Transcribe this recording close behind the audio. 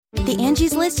The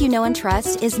Angie's List you know and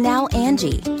trust is now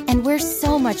Angie, and we're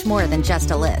so much more than just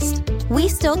a list. We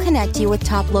still connect you with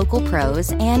top local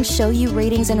pros and show you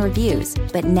ratings and reviews,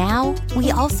 but now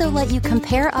we also let you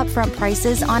compare upfront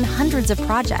prices on hundreds of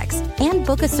projects and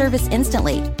book a service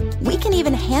instantly. We can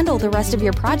even handle the rest of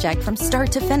your project from start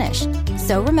to finish.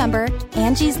 So remember,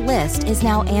 Angie's List is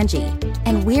now Angie,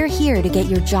 and we're here to get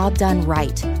your job done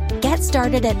right. Get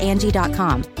started at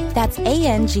Angie.com. That's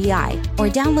ANGI, or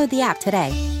download the app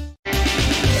today.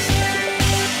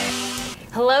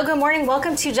 Hello, good morning.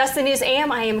 Welcome to Just the News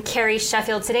AM. I am Carrie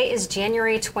Sheffield. Today is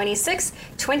January 26,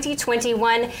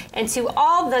 2021. And to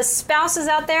all the spouses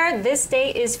out there, this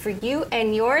day is for you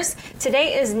and yours.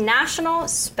 Today is National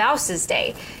Spouses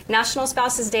Day. National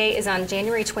Spouses Day is on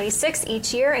January 26th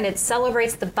each year, and it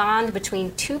celebrates the bond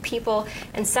between two people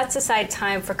and sets aside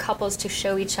time for couples to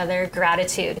show each other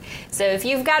gratitude. So if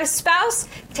you've got a spouse,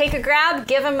 take a grab,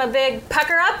 give them a big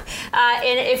pucker up.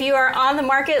 And if you are on the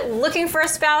market looking for a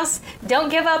spouse,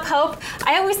 don't give up hope.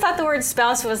 I always thought the word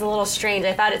spouse was a little strange.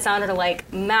 I thought it sounded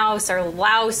like mouse or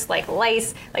louse, like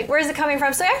lice. Like, where's it coming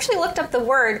from? So I actually looked up the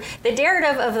word. The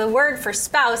derivative of the word for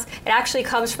spouse, it actually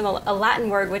comes from a Latin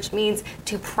word which means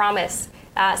to promise.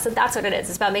 So that's what it is.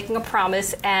 It's about making a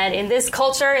promise. And in this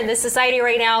culture, in this society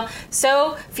right now,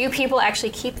 so few people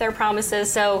actually keep their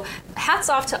promises. So hats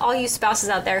off to all you spouses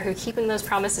out there who are keeping those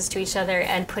promises to each other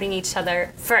and putting each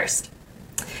other first.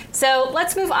 So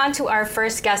let's move on to our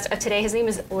first guest of today. His name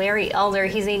is Larry Elder.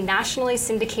 He's a nationally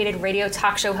syndicated radio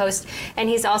talk show host, and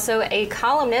he's also a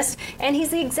columnist, and he's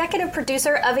the executive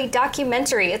producer of a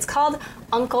documentary. It's called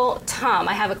Uncle Tom.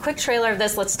 I have a quick trailer of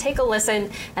this. Let's take a listen,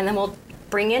 and then we'll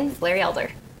bring in Larry Elder.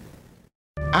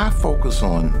 I focus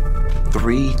on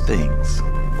three things: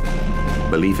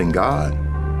 belief in God,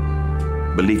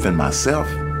 belief in myself,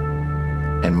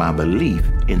 and my belief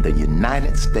in the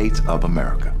United States of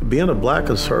America. Being a black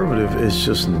conservative is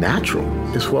just natural.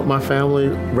 It's what my family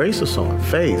raised us on: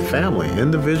 faith, family,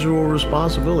 individual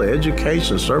responsibility,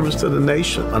 education, service to the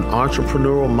nation, an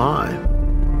entrepreneurial mind.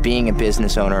 Being a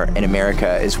business owner in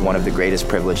America is one of the greatest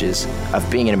privileges of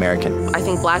being an American. I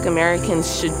think black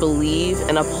Americans should believe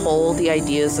and uphold the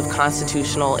ideas of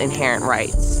constitutional inherent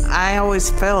rights. I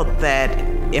always felt that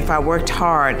if I worked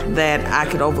hard, that I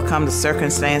could overcome the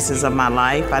circumstances of my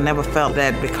life. I never felt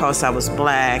that because I was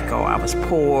black or I was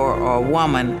poor or a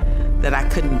woman that I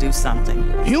couldn't do something.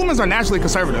 Humans are naturally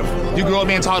conservative. You grow up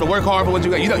being told to work hard for what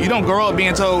you got. You don't grow up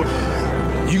being told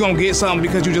you're going to get something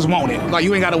because you just want it. Like,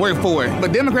 you ain't got to work for it.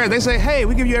 But Democrats, they say, hey,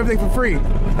 we give you everything for free.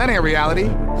 That ain't reality.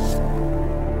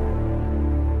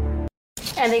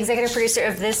 And the executive producer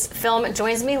of this film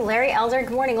joins me, Larry Elder.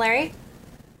 Good morning, Larry.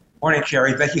 Morning,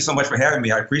 Carrie. Thank you so much for having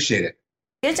me. I appreciate it.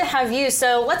 Good to have you.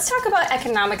 So let's talk about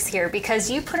economics here, because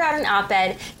you put out an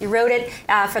op-ed, you wrote it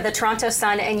for the Toronto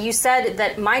Sun, and you said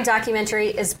that my documentary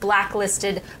is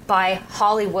blacklisted by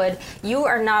Hollywood. You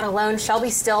are not alone.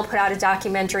 Shelby Still put out a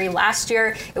documentary last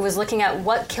year. It was looking at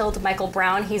what killed Michael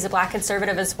Brown. He's a black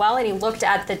conservative as well, and he looked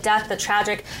at the death, the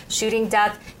tragic shooting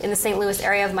death in the St. Louis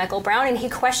area of Michael Brown, and he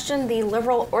questioned the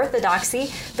liberal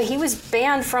orthodoxy, but he was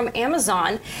banned from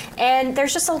Amazon, and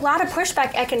there's just a lot of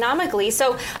pushback economically.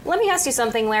 So let me ask you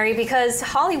something, Larry, because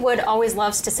Hollywood always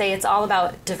loves to say it's all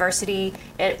about diversity.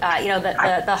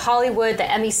 The Hollywood, the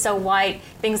Emmys so white,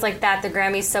 things like that, the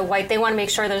Grammys so white. They want to make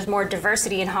sure there's more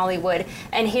diversity in Hollywood.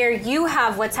 And here you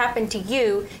have what's happened to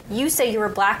you. You say you were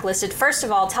blacklisted. First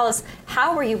of all, tell us,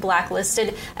 how were you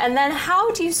blacklisted? And then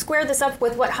how do you square this up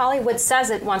with what Hollywood says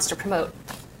it wants to promote?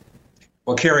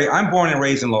 Well, Carrie, I'm born and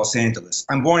raised in Los Angeles.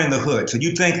 I'm born in the hood. So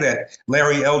you'd think that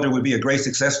Larry Elder would be a great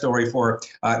success story for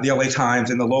the LA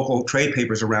Times and the local trade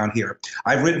papers around here.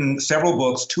 I've written several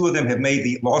books. 2 of them have made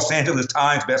the Los Angeles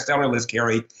Times bestseller list,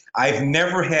 Carrie. I've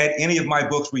never had any of my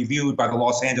books reviewed by the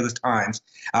Los Angeles Times.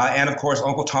 And of course,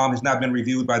 Uncle Tom has not been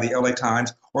reviewed by the LA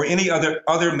Times or any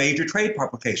other major trade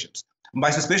publications. My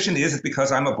suspicion is it's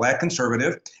because I'm a black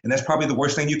conservative, and that's probably the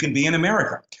worst thing you can be in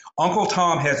America. Uncle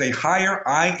Tom has a higher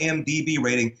IMDb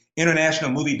rating, International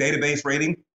Movie Database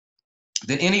rating,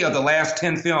 than any of the last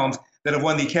 10 films that have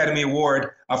won the Academy Award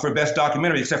for Best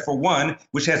Documentary, except for one,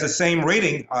 which has the same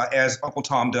rating as Uncle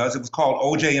Tom does. It was called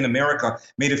OJ in America,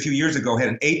 made a few years ago, had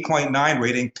an 8.9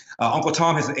 rating. Uncle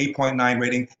Tom has an 8.9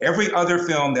 rating. Every other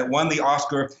film that won the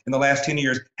Oscar in the last 10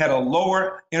 years had a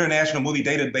lower International Movie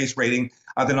Database rating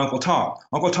than Uncle Tom.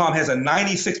 Uncle Tom has a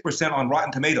 96% on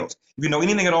Rotten Tomatoes. If you know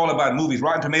anything at all about movies,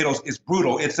 Rotten Tomatoes is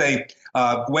brutal. It's a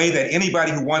way that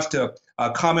anybody who wants to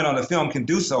comment on a film can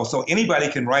do so. So anybody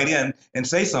can write in and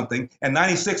say something. And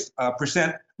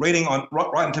 96% rating on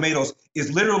Rotten Tomatoes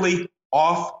is literally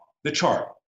off the chart.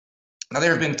 Now,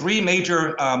 there have been three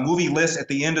major movie lists at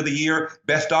the end of the year.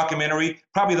 Best documentary,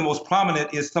 probably the most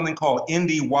prominent, is something called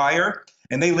IndieWire.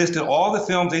 And they listed all the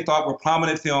films they thought were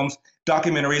prominent films,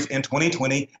 documentaries in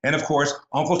 2020. And of course,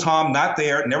 Uncle Tom not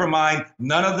there. Never mind,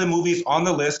 none of the movies on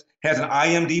the list has an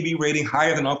IMDb rating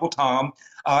higher than Uncle Tom.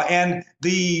 And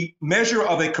the measure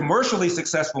of a commercially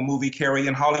successful movie, Carrie,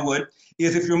 in Hollywood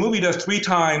is if your movie does 3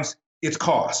 times its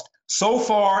cost. So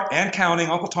far and counting,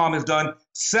 Uncle Tom has done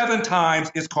 7 times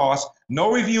its cost.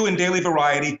 No review in Daily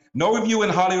Variety, no review in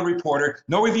Hollywood Reporter,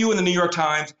 no review in the New York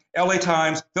Times, LA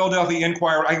Times, Philadelphia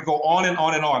Inquirer. I could go on and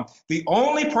on and on. The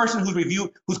only person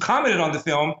who's commented on the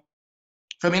film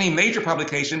from any major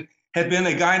publication had been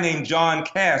a guy named John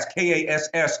Kass,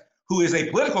 K-A-S-S, who is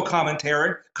a political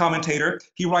commentator.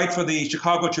 He writes for the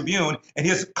Chicago Tribune, and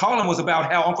his column was about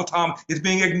how Uncle Tom is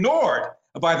being ignored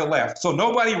by the left. So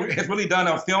nobody has really done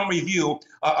a film review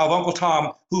of Uncle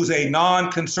Tom who's a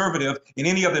non-conservative in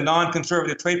any of the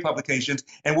non-conservative trade publications.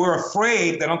 And we're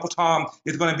afraid that Uncle Tom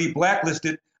is going to be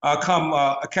blacklisted come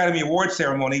Academy Awards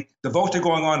ceremony. The votes are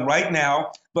going on right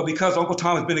now. But because Uncle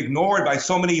Tom has been ignored by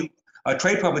so many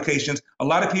trade publications, a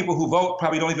lot of people who vote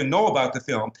probably don't even know about the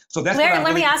film. So that's Larry,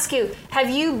 let me ask you, have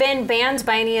you been banned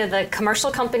by any of the commercial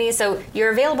companies? So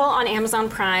you're available on Amazon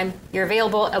Prime, you're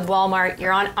available at Walmart,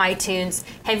 you're on iTunes.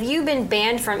 Have you been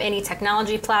banned from any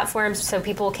technology platforms so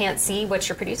people can't see what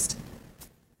you're produced?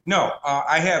 No,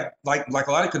 I have, like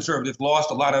a lot of conservatives,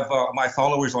 lost a lot of my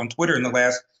followers on Twitter in the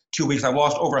last 2 weeks. I've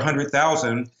lost over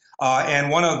 100,000. And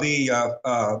one of the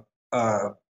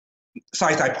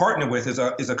sites I partner with is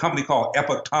a company called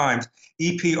Epoch Times,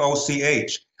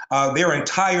 EPOCH. Their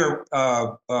entire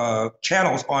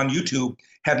channels on YouTube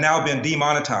have now been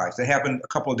demonetized. It happened a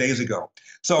couple of days ago.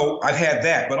 So I've had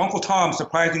that. But Uncle Tom,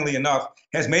 surprisingly enough,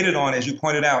 has made it on, as you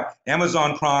pointed out,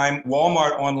 Amazon Prime,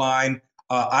 Walmart Online,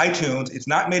 iTunes. It's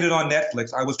not made it on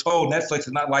Netflix. I was told Netflix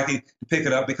is not likely to pick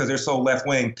it up because they're so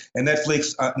left-wing. And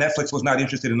Netflix was not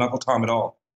interested in Uncle Tom at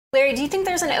all. Larry, do you think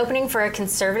there's an opening for a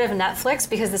conservative Netflix?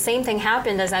 Because the same thing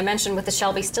happened, as I mentioned, with the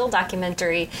Shelby Still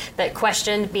documentary that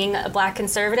questioned being a black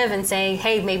conservative and saying,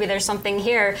 hey, maybe there's something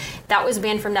here. That was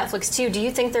banned from Netflix too. Do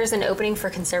you think there's an opening for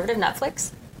conservative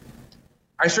Netflix?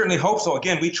 I certainly hope so.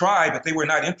 Again, we tried, but they were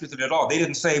not interested at all. They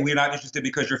didn't say we're not interested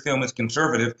because your film is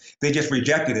conservative. They just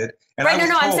rejected it. And right,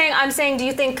 I'm saying, do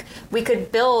you think we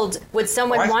could would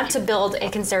someone want to build a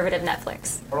conservative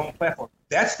Netflix? Our own platform.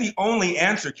 That's the only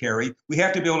answer, Carrie. We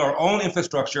have to build our own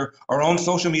infrastructure, our own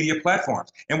social media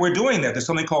platforms. And we're doing that. There's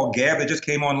something called Gab that just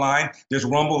came online. There's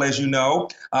Rumble, as you know,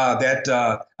 that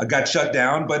got shut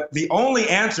down. But the only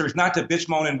answer is not to bitch,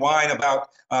 moan, and whine about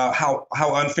how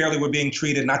unfairly we're being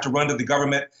treated, not to run to the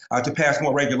government to pass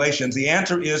more regulations. The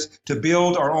answer is to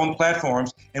build our own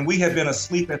platforms. And we have been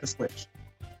asleep at the switch.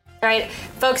 All right,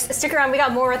 folks, stick around. We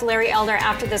got more with Larry Elder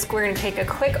after this. We're going to take a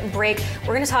quick break.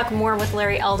 We're going to talk more with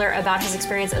Larry Elder about his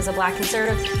experience as a black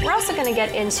conservative. We're also going to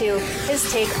get into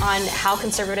his take on how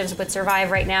conservatives would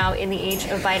survive right now in the age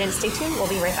of Biden. Stay tuned. We'll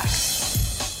be right back.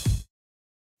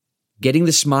 Getting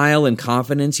the smile and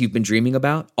confidence you've been dreaming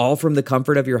about, all from the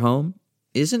comfort of your home,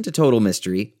 isn't a total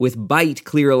mystery with Byte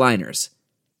clear aligners.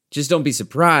 Just don't be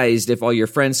surprised if all your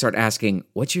friends start asking,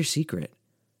 what's your secret?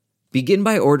 Begin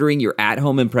by ordering your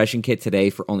at-home impression kit today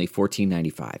for only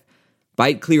 $14.95.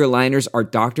 Byte clear aligners are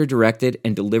doctor-directed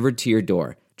and delivered to your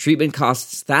door. Treatment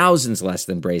costs thousands less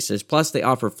than braces, plus they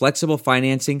offer flexible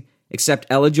financing, accept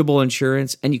eligible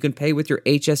insurance, and you can pay with your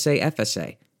HSA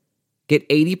FSA. Get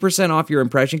 80% off your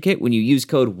impression kit when you use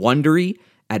code WONDERY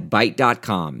at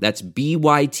Byte.com. That's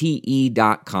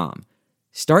BYTE.com.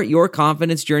 Start your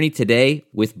confidence journey today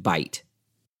with Byte.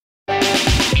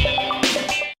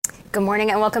 Good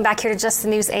morning and welcome back here to Just the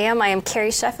News AM. I am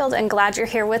Carrie Sheffield and glad you're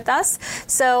here with us.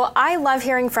 So I love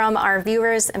hearing from our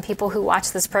viewers and people who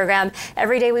watch this program.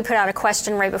 Every day we put out a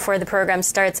question right before the program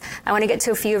starts. I want to get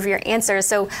to a few of your answers.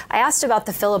 So I asked about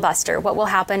the filibuster. What will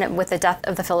happen with the death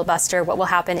of the filibuster? What will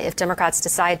happen if Democrats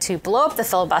decide to blow up the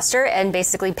filibuster and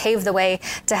basically pave the way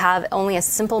to have only a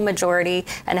simple majority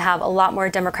and have a lot more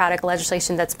Democratic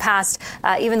legislation that's passed?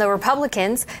 Even though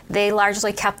Republicans, they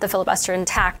largely kept the filibuster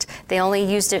intact. They only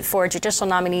used it for judicial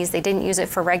nominees. They didn't use it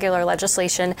for regular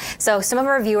legislation. So some of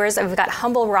our viewers, we've got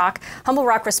Humble Rock. Humble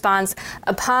Rock responds,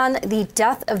 upon the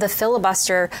death of the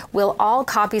filibuster, will all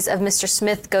copies of Mr.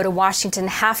 Smith Go to Washington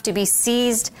have to be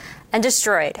seized and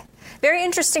destroyed? Very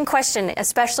interesting question,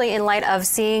 especially in light of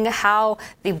seeing how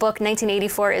the book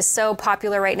 1984 is so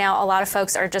popular right now. A lot of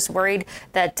folks are just worried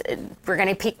that we're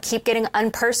going to keep getting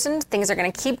unpersoned. Things are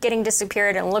going to keep getting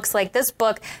disappeared. And it looks like this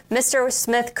book, Mr.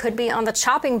 Smith, could be on the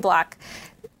chopping block.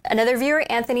 Another viewer,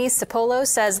 Anthony Cipolo,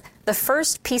 says the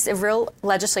first piece of real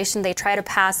legislation they try to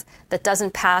pass that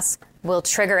doesn't pass, will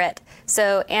trigger it.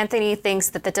 So Anthony thinks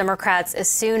that the Democrats, as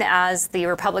soon as the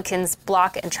Republicans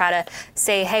block and try to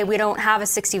say, hey, we don't have a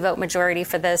 60-vote majority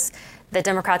for this, the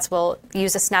Democrats will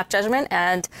use a snap judgment,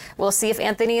 and we'll see if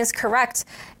Anthony is correct.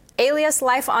 Alias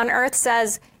Life on Earth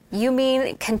says, you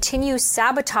mean continue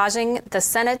sabotaging the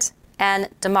Senate and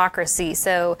democracy.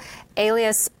 So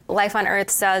Alias Life on Earth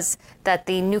says that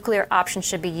the nuclear option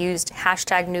should be used,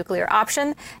 #nuclear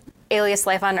option. Alias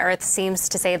Life on Earth seems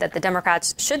to say that the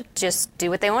Democrats should just do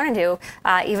what they want to do,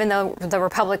 even though the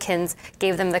Republicans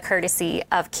gave them the courtesy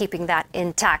of keeping that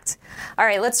intact. All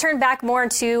right, let's turn back more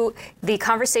to the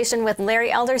conversation with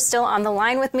Larry Elder, still on the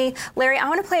line with me. Larry, I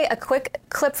want to play a quick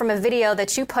clip from a video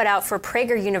that you put out for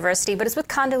Prager University, but it's with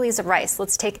Condoleezza Rice.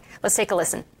 Let's take a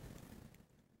listen.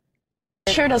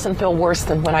 It sure doesn't feel worse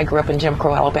than when I grew up in Jim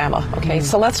Crow, Alabama. Okay,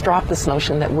 so let's drop this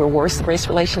notion that we're worse at race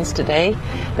relations today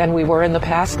than we were in the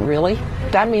past. Really?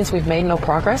 That means we've made no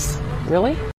progress?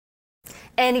 Really?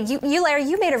 And you, Larry,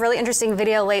 you made a really interesting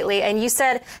video lately, and you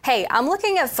said, hey, I'm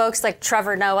looking at folks like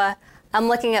Trevor Noah. I'm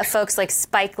looking at folks like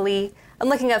Spike Lee. I'm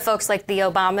looking at folks like the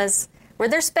Obamas, where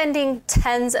they're spending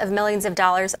tens of millions of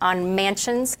dollars on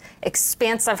mansions,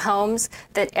 expansive homes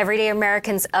that everyday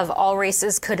Americans of all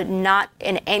races could not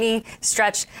in any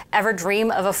stretch ever dream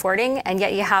of affording. And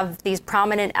yet you have these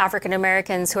prominent African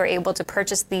Americans who are able to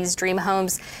purchase these dream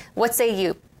homes. What say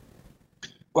you?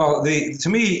 Well, to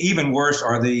me, even worse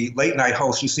are the late night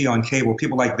hosts you see on cable,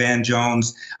 people like Van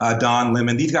Jones, Don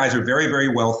Lemon. These guys are very,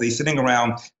 very wealthy, sitting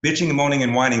around bitching and moaning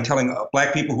and whining, telling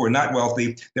black people who are not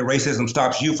wealthy that racism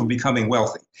stops you from becoming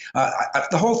wealthy.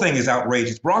 The whole thing is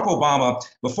outrageous. Barack Obama,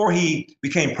 before he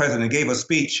became president, gave a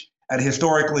speech at a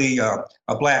historically a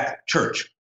black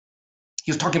church.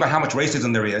 He was talking about how much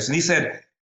racism there is. And he said,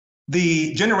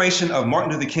 the generation of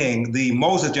Martin Luther King, the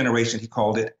Moses generation, he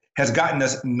called it, has gotten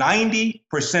us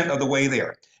 90% of the way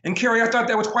there. And Kerry, I thought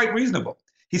that was quite reasonable.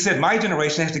 He said, my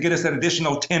generation has to get us that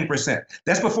additional 10%.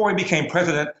 That's before he became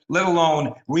president, let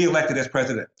alone reelected as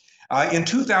president. In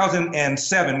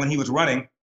 2007, when he was running,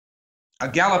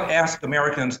 Gallup asked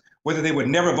Americans whether they would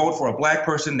never vote for a black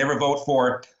person, never vote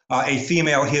for a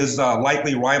female, his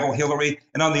likely rival Hillary.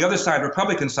 And on the other side,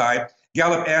 Republican side,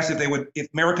 Gallup asked if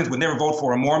Americans would never vote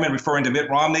for a Mormon, referring to Mitt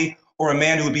Romney, or a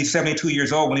man who would be 72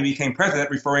 years old when he became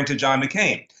president, referring to John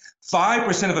McCain.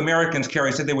 5% of Americans,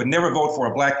 Kerry, said they would never vote for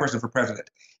a black person for president.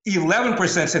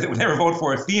 11% said they would never vote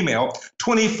for a female.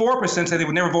 24% said they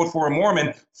would never vote for a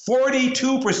Mormon.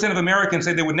 42% of Americans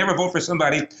said they would never vote for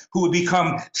somebody who would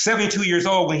become 72 years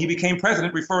old when he became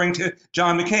president, referring to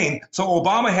John McCain. So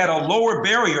Obama had a lower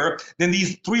barrier than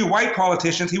these three white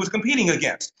politicians he was competing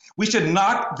against. We should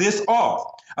knock this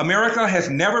off. America has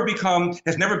never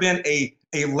been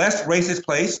a less racist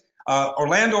place.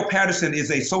 Orlando Patterson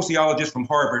is a sociologist from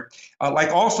Harvard. Like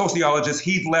all sociologists,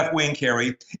 he's left-wing,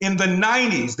 Kerry. In the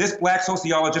 90s, this black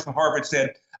sociologist from Harvard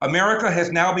said, America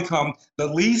has now become the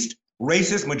least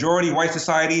racist majority white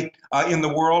society in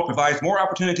the world, provides more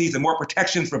opportunities and more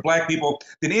protections for black people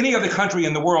than any other country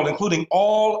in the world, including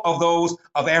all of those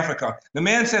of Africa. The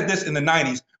man said this in the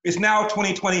 90s. It's now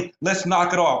 2020. Let's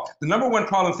knock it off. The number one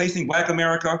problem facing black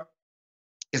America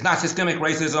is not systemic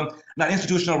racism, not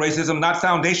institutional racism, not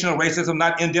foundational racism,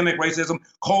 not endemic racism,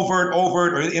 covert,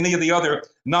 overt, or any of the other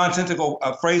nonsensical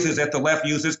phrases that the left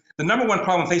uses. The number one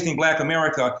problem facing black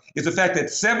America is the fact that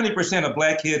 70% of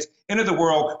black kids enter the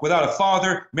world without a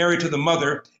father married to the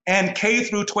mother, and K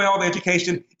through 12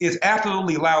 education is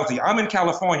absolutely lousy. I'm in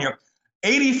California.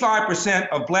 85%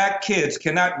 of black kids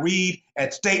cannot read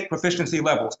at state proficiency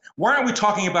levels. Why aren't we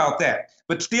talking about that?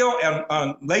 But still,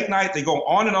 on late night, they go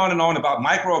on and on and on about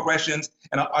microaggressions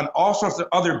and on all sorts of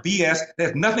other BS that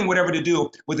has nothing whatever to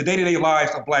do with the day-to-day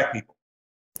lives of black people.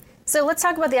 So let's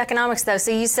talk about the economics, though.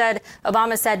 So you said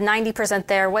Obama said 90%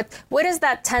 there. What is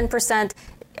that 10%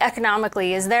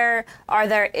 economically? Are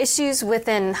there issues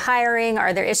within hiring?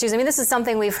 Are there issues? I mean, this is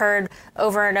something we've heard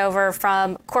over and over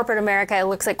from corporate America. It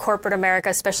looks like corporate America,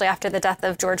 especially after the death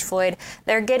of George Floyd,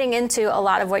 they're getting into a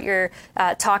lot of what you're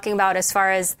talking about as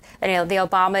far as the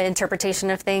Obama interpretation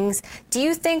of things. Do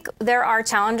you think there are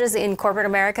challenges in corporate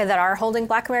America that are holding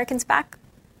black Americans back?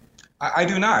 I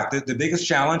do not. The biggest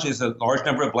challenge is a large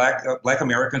number of black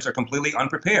Americans are completely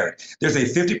unprepared. There's a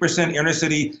 50% inner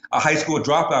city high school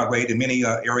dropout rate in many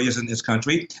areas in this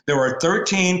country. There are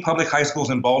 13 public high schools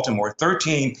in Baltimore,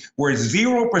 13 where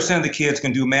 0% of the kids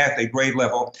can do math at grade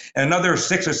level, and another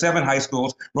 6 or 7 high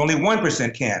schools where only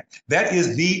 1% can. That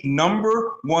is the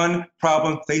number one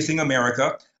problem facing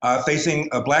America. Facing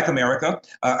black America.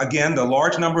 Again, the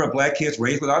large number of black kids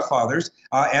raised without fathers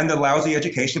and the lousy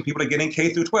education people are getting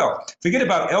K through 12. Forget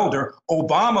about Elder.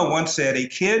 Obama once said a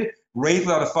kid raised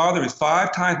without a father is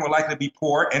 5 times more likely to be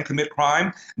poor and commit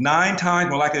crime, 9 times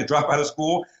more likely to drop out of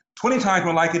school, 20 times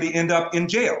more likely to end up in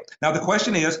jail. Now, the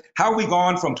question is, how have we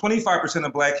gone from 25%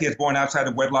 of black kids born outside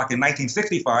of wedlock in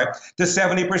 1965 to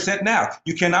 70% now?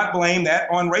 You cannot blame that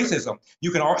on racism. You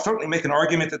can certainly make an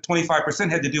argument that 25%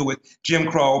 had to do with Jim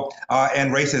Crow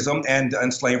and racism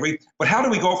and slavery. But how do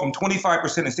we go from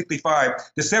 25% in 65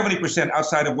 to 70%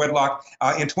 outside of wedlock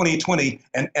in 2020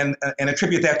 and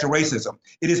attribute that to racism?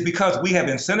 It is because we have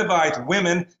incentivized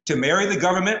women to marry the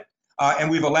government,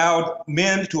 and we've allowed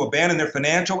men to abandon their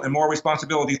financial and moral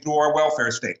responsibility through our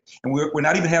welfare state. And we're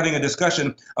not even having a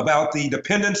discussion about the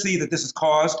dependency that this has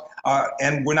caused,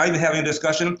 and we're not even having a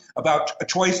discussion about a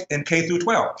choice in K through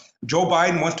 12. Joe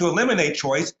Biden wants to eliminate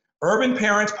choice. Urban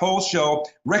parents, polls show,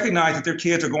 recognize that their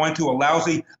kids are going to a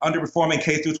lousy, underperforming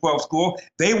K through 12 school.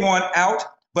 They want out,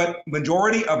 but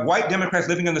majority of white Democrats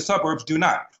living in the suburbs do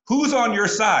not. Who's on your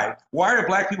side? Why are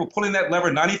black people pulling that lever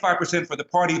 95% for the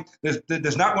party that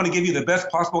does not want to give you the best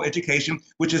possible education,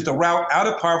 which is the route out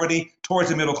of poverty towards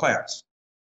the middle class?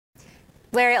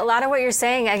 Larry, a lot of what you're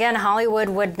saying, again, Hollywood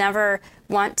would never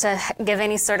want to give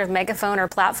any sort of megaphone or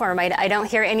platform. I don't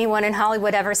hear anyone in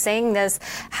Hollywood ever saying this.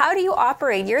 How do you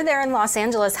operate? You're there in Los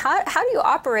Angeles. How do you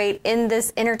operate in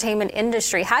this entertainment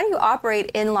industry? How do you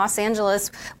operate in Los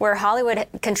Angeles where Hollywood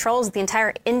controls the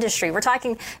entire industry? We're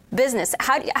talking business.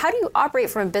 How do you operate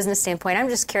from a business standpoint? I'm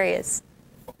just curious.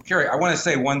 Carrie, I want to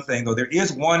say one thing, though. There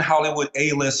is one Hollywood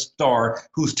A-list star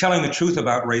who's telling the truth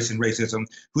about race and racism,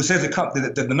 who says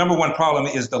the number one problem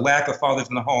is the lack of fathers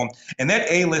in the home. And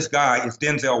that A-list guy is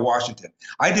Denzel Washington.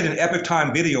 I did an Epic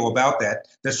Time video about that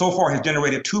so far has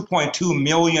generated 2.2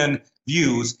 million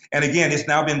views. And again, it's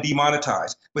now been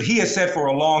demonetized. But he has said for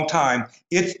a long time,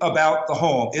 it's about the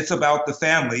home. It's about the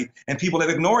family. And people have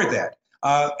ignored that.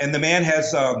 And the man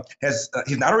he's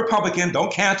not a Republican.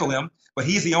 Don't cancel him. But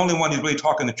he's the only one who's really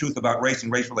talking the truth about race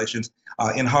and race relations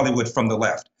in Hollywood from the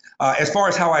left. As far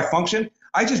as how I function,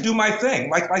 I just do my thing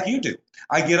like you do.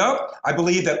 I get up. I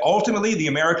believe that ultimately the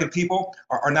American people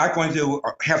are not going to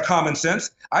have common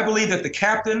sense. I believe that the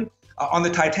captain on the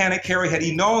Titanic, Carrie, had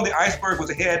he known the iceberg was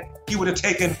ahead, he would have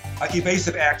taken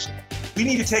evasive action. We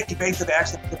need to take evasive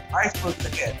action because the iceberg is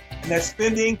ahead. And that's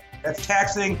spending, that's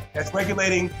taxing, that's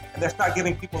regulating, and that's not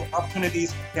giving people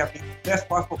opportunities to have the best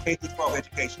possible K-12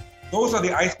 education. Those are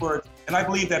the icebergs, and I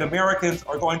believe that Americans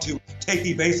are going to take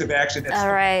evasive action.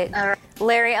 All right.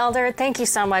 Larry Elder, thank you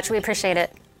so much. We appreciate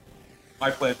it.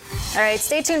 My pleasure. All right,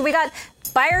 stay tuned. We got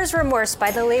buyer's remorse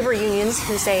by the labor unions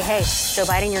who say, hey, Joe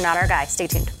Biden, you're not our guy. Stay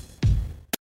tuned.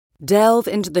 Delve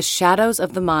into the shadows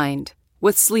of the mind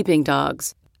with Sleeping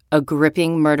Dogs, a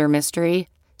gripping murder mystery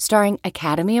starring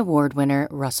Academy Award winner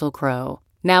Russell Crowe.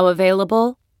 Now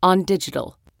available on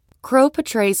digital. Crowe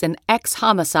portrays an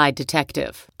ex-homicide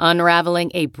detective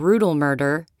unraveling a brutal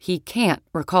murder he can't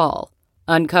recall.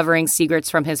 Uncovering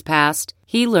secrets from his past,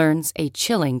 he learns a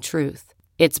chilling truth.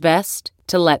 It's best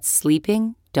to let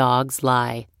sleeping dogs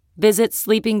lie. Visit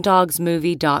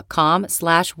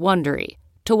sleepingdogsmovie.com/Wondery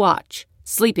to watch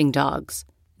Sleeping Dogs,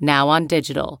 now on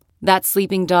digital. That's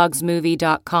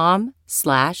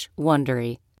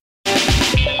sleepingdogsmovie.com/Wondery.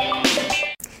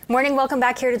 Morning, welcome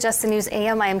back here to Just the News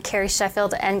AM. I am Carrie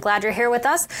Sheffield and glad you're here with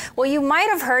us. Well, you might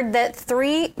have heard that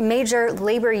 3 major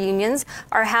labor unions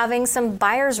are having some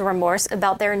buyer's remorse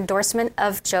about their endorsement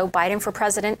of Joe Biden for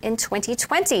president in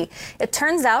 2020. It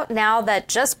turns out now that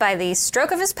just by the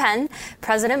stroke of his pen,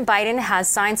 President Biden has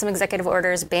signed some executive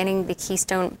orders banning the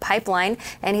Keystone Pipeline,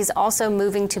 and he's also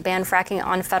moving to ban fracking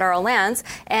on federal lands.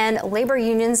 And labor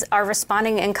unions are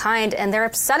responding in kind, and they're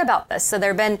upset about this. So there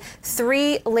have been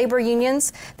 3 labor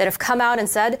unions that have come out and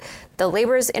said the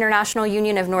Labor's International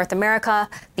Union of North America,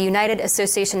 the United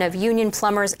Association of Union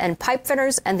Plumbers and Pipe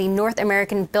Fitters, and the North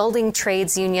American Building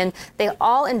Trades Union. They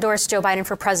all endorsed Joe Biden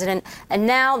for president. And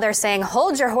now they're saying,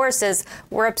 hold your horses.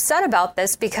 We're upset about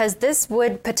this because this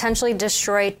would potentially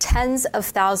destroy tens of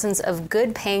thousands of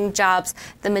good paying jobs.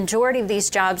 The majority of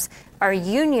these jobs are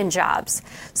union jobs.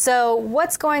 So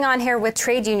what's going on here with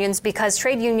trade unions? Because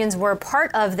trade unions were part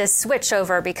of this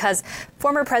switchover because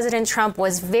former President Trump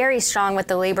was very strong with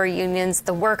the labor unions.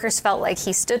 The workers felt like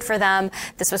he stood for them.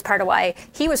 This was part of why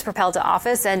he was propelled to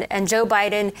office. And Joe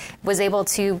Biden was able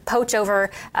to poach over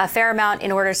a fair amount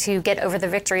in order to get over the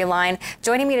victory line.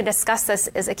 Joining me to discuss this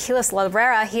is Aquiles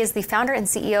Larrera. He is the founder and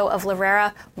CEO of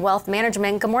Larrera Wealth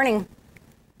Management. Good morning.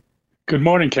 Good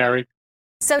morning, Carrie.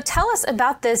 So tell us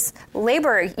about this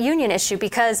labor union issue,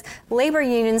 because labor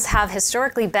unions have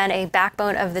historically been a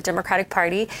backbone of the Democratic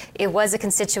Party. It was a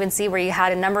constituency where you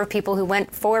had a number of people who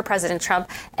went for President Trump.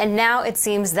 And now it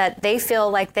seems that they feel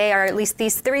like they are, at least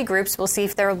these three groups, we'll see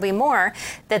if there will be more,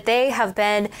 that they have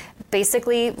been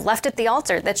basically left at the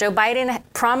altar, that Joe Biden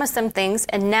promised them things,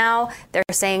 and now they're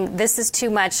saying this is too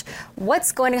much.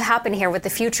 What's going to happen here with the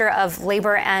future of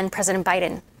labor and President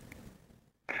Biden?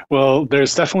 Well,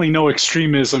 there's definitely no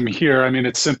extremism here. I mean,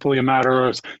 it's simply a matter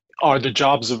of, are the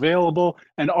jobs available,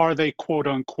 and are they quote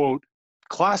unquote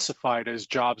classified as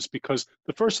jobs? Because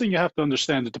the first thing you have to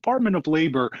understand, the Department of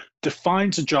Labor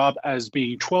defines a job as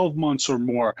being 12 months or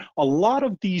more. A lot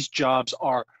of these jobs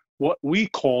are what we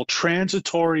call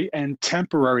transitory and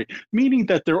temporary, meaning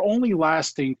that they're only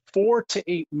lasting 4 to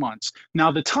 8 months.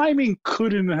 Now, the timing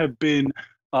couldn't have been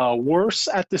worse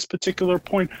at this particular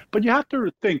point, but you have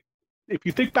to think, if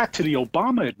you think back to the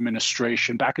Obama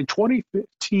administration back in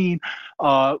 2015,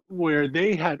 where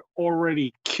they had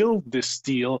already killed this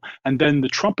deal, and then the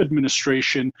Trump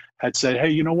administration had said, hey,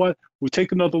 you know what, we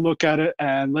take another look at it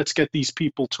and let's get these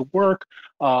people to work.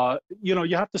 You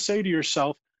have to say to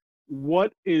yourself,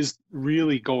 what is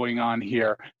really going on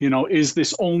here? Is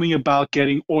this only about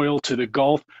getting oil to the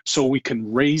Gulf so we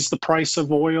can raise the price of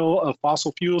oil, of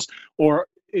fossil fuels? Or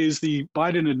is the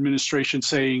Biden administration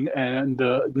saying, and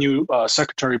the new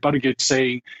Secretary Buttigieg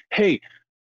saying, hey,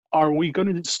 are we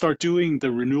going to start doing the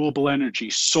renewable energy,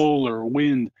 solar,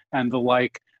 wind, and the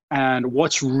like? And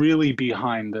what's really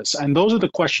behind this? And those are the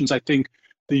questions I think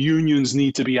the unions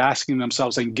need to be asking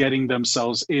themselves and getting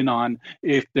themselves in on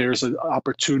if there's an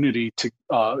opportunity to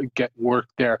get work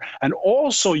there. And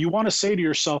also, you want to say to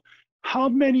yourself, how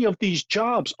many of these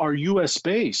jobs are U.S.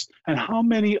 based and how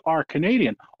many are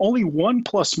Canadian? Only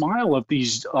 1+ mile of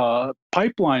these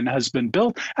pipeline has been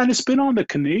built, and it's been on the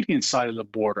Canadian side of the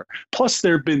border. Plus,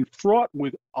 they've been fraught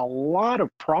with a lot of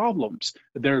problems.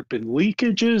 There have been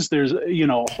leakages. There's, a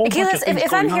whole bunch of things if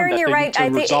going I'm hearing on you that right, they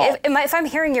need to resolve. if I'm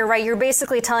hearing you right, you're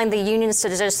basically telling the unions to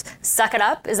just suck it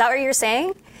up. Is that what you're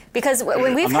saying? Because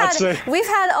when we've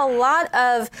had a lot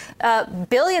of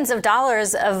billions of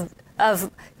dollars of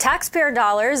taxpayer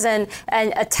dollars and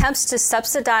attempts to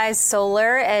subsidize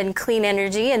solar and clean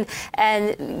energy,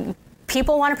 and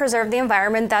people want to preserve the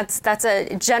environment. That's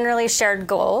a generally shared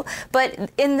goal. But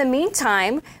in the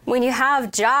meantime, when you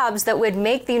have jobs that would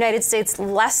make the United States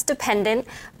less dependent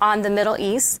on the Middle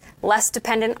East, less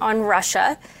dependent on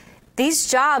Russia,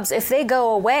 these jobs, if they go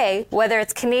away, whether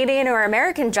it's Canadian or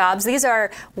American jobs, these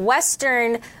are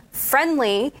Western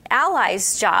friendly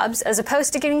allies jobs, as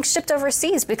opposed to getting shipped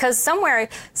overseas, because some way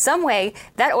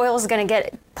that oil is going to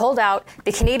get pulled out.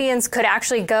 The Canadians could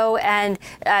actually go and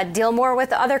deal more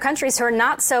with other countries who are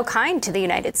not so kind to the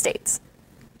United States.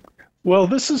 Well,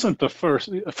 this isn't the first.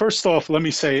 First off, let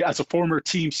me say, as a former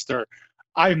Teamster,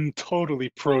 I'm totally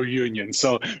pro-union.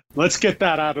 So let's get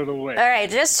that out of the way. All right,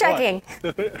 just checking.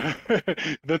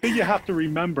 The thing you have to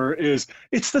remember is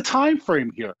it's the time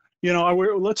frame here.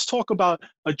 Let's talk about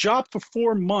a job for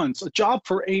 4 months, a job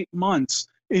for 8 months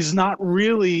is not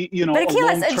really, But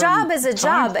Aquiles, a job is a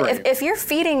job. If you're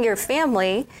feeding your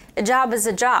family, a job is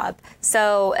a job.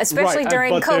 So especially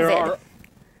during COVID.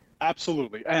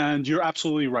 Absolutely. And you're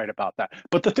absolutely right about that.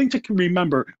 But the thing to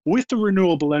remember, with the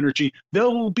renewable energy, there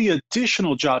will be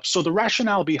additional jobs. So the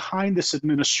rationale behind this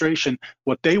administration,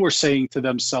 what they were saying to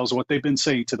themselves, what they've been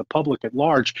saying to the public at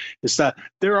large, is that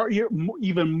there are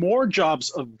even more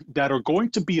jobs that are going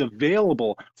to be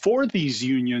available for these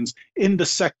unions in the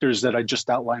sectors that I just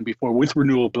outlined before, with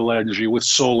renewable energy, with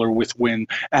solar, with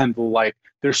wind, and the like.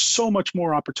 There's so much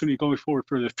more opportunity going forward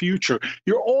for the future.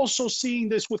 You're also seeing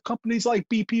this with companies like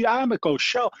BP, Amoco,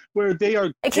 Shell, where they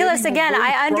are. Aquiles, again,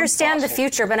 I understand the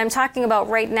future, but I'm talking about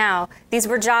right now. These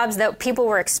were jobs that people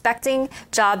were expecting,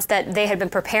 jobs that they had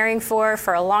been preparing for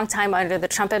a long time under the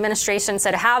Trump administration. So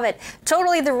to have it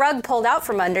totally the rug pulled out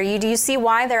from under you, do you see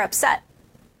why they're upset?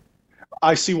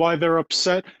 I see why they're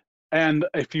upset. And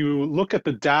if you look at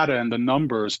the data and the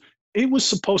numbers, it was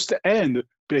supposed to end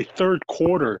the third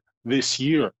quarter this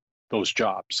year, those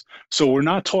jobs. So we're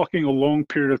not talking a long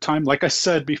period of time. Like I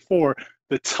said before,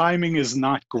 the timing is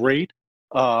not great,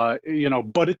 but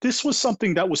this was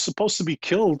something that was supposed to be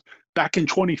killed back in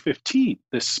 2015,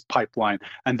 this pipeline,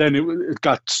 and then it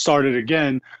got started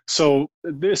again. So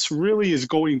this really is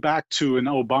going back to an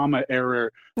Obama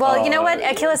era. Well, you know what,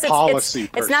 Aquiles,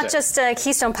 it's not se. just a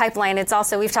Keystone Pipeline. It's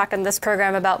also, we've talked on this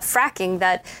program about fracking,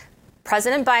 that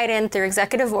President Biden, through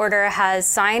executive order, has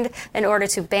signed an order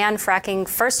to ban fracking,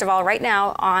 first of all, right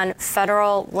now on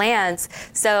federal lands.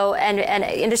 So, and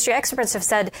industry experts have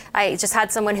said, I just had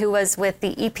someone who was with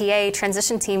the EPA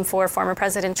transition team for former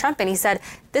President Trump, and he said,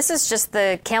 this is just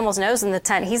the camel's nose in the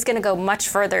tent. He's going to go much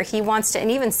further. He wants to, and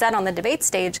even said on the debate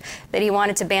stage that he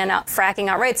wanted to ban out fracking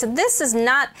outright. So this is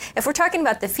not, if we're talking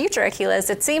about the future, Achilles,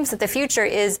 it seems that the future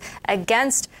is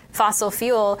against fossil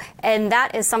fuel, and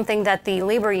that is something that the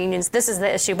labor unions, this is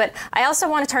the issue. But I also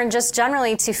want to turn just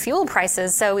generally to fuel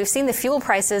prices. So we've seen the fuel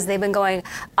prices, they've been going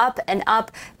up and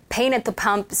up. Pain at the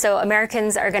pump. So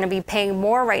Americans are going to be paying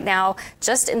more right now.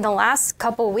 Just in the last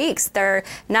couple weeks, the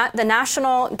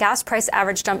national gas price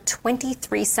average jumped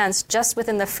 23 cents just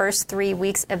within the first 3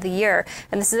 weeks of the year.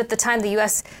 And this is at the time the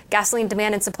U.S. gasoline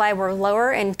demand and supply were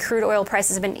lower and crude oil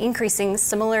prices have been increasing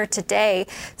similar today.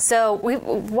 So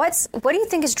what do you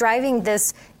think is driving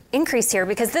this increase here?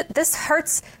 Because this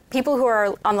hurts people who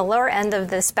are on the lower end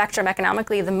of the spectrum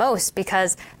economically the most,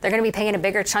 because they're going to be paying a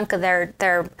bigger chunk of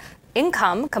their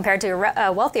income compared to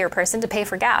a wealthier person to pay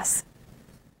for gas.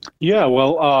 Yeah,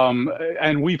 well,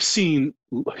 and we've seen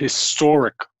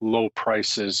historic low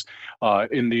prices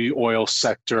in the oil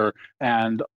sector,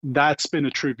 and that's been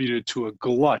attributed to a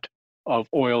glut of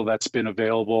oil that's been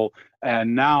available.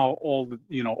 And now all the,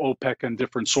 OPEC and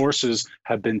different sources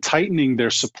have been tightening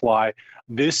their supply.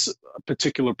 This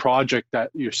particular project that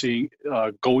you're seeing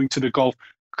going to the Gulf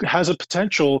has a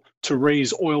potential to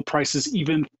raise oil prices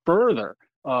even further.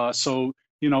 So,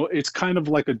 it's kind of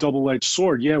like a double-edged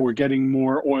sword. Yeah, we're getting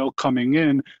more oil coming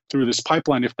in through this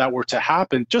pipeline. If that were to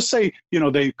happen, just say,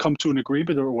 they come to an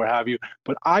agreement or what have you.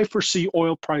 But I foresee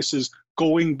oil prices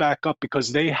going back up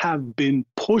because they have been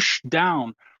pushed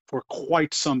down for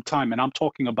quite some time. And I'm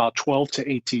talking about 12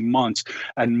 to 18 months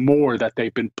and more that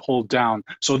they've been pulled down.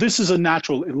 So this is a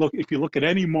natural look. If you look at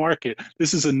any market,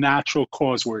 this is a natural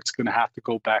cause where it's going to have to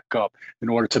go back up in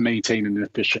order to maintain an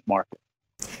efficient market.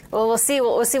 Well, we'll see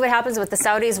what happens with the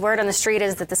Saudis. Word on the street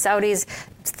is that the Saudis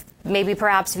maybe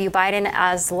perhaps view Biden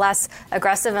as less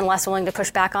aggressive and less willing to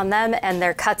push back on them and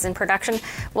their cuts in production.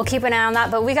 We'll keep an eye on that.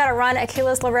 But we got to run.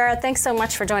 Achilles Larrera, thanks so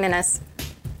much for joining us.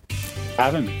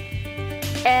 Having me.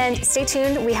 And stay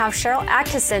tuned. We have Cheryl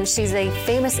Atkinson. She's a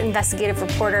famous investigative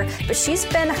reporter, but she's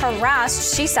been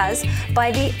harassed, she says,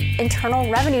 by the Internal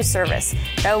Revenue Service.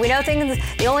 So we know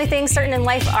the only things certain in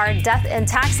life are death and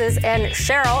taxes, and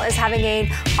Cheryl is having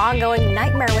an ongoing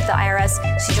nightmare with the IRS.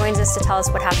 She joins us to tell us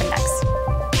what happened next.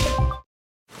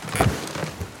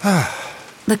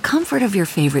 The comfort of your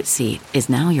favorite seat is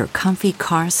now your comfy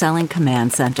car selling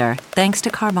command center, thanks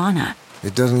to Carvana.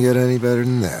 It doesn't get any better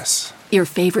than this. Your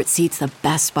favorite seat's the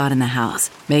best spot in the house.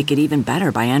 Make it even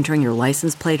better by entering your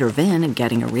license plate or VIN and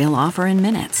getting a real offer in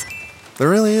minutes. There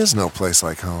really is no place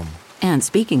like home. And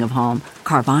speaking of home,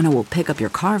 Carvana will pick up your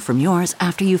car from yours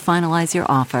after you finalize your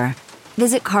offer.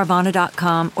 Visit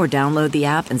Carvana.com or download the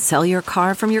app and sell your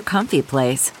car from your comfy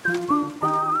place.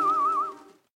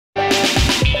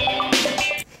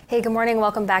 Hey, good morning.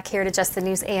 Welcome back here to Just the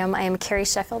News AM. I am Carrie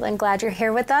Sheffield and glad you're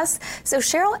here with us. So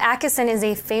Cheryl Atkinson is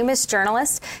a famous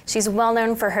journalist. She's well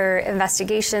known for her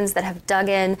investigations that have dug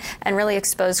in and really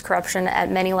exposed corruption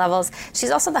at many levels.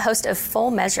 She's also the host of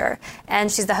Full Measure, and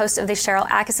she's the host of the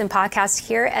Cheryl Atkinson podcast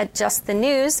here at Just the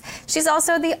News. She's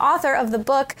also the author of the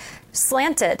book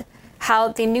Slanted: How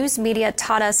the News Media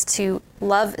Taught Us to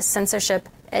Love Censorship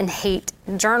and Hate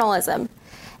Journalism.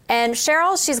 And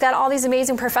Cheryl, she's got all these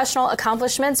amazing professional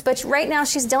accomplishments, but right now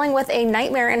she's dealing with a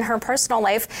nightmare in her personal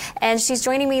life. And she's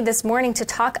joining me this morning to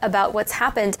talk about what's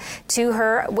happened to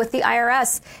her with the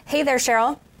IRS. Hey there,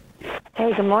 Cheryl.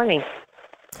 Hey, good morning.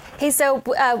 Hey, so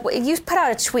you put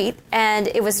out a tweet, and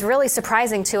it was really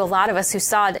surprising to a lot of us who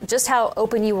saw just how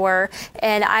open you were.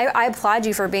 And I applaud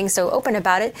you for being so open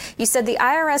about it. You said the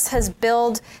IRS has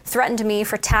threatened me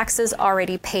for taxes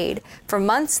already paid. For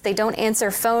months, they don't answer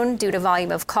phone due to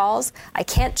volume of calls. I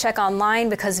can't check online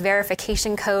because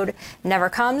verification code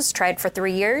never comes. Tried for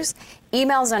 3 years.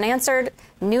 Emails unanswered.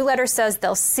 New letter says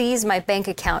they'll seize my bank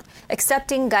account.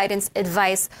 Accepting guidance,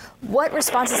 advice. What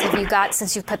responses have you got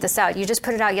since you've put this out? You just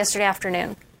put it out yesterday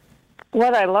afternoon.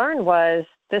 What I learned was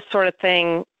this sort of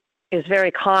thing is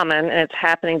very common, and it's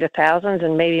happening to thousands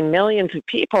and maybe millions of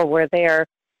people where they're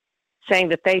saying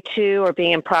that they too are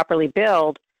being improperly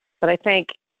billed. But I think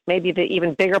maybe the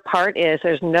even bigger part is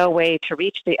there's no way to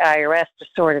reach the IRS to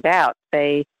sort it out.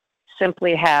 They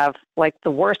simply have like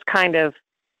the worst kind of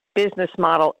business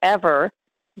model ever,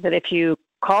 that if you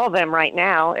call them right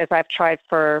now, as I've tried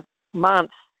for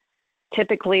months,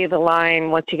 typically the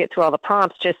line, once you get through all the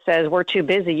prompts, just says, we're too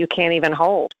busy, you can't even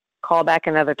hold. Call back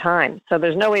another time. So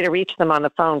there's no way to reach them on the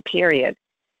phone, period.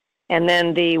 And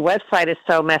then the website is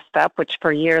so messed up, which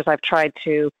for years I've tried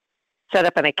to set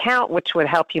up an account, which would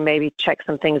help you maybe check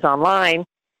some things online.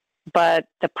 But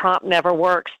the prompt never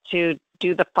works to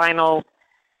do the final,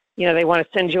 they want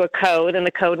to send you a code and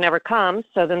the code never comes.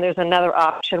 So then there's another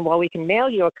option. Well, we can mail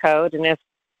you a code. And if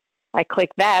I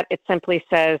click that, it simply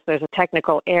says there's a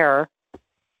technical error.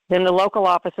 Then the local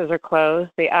offices are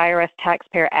closed. The IRS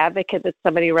taxpayer advocate that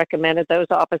somebody recommended, those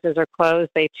offices are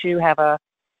closed. They too have a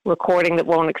recording that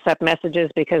won't accept messages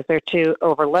because they're too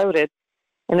overloaded.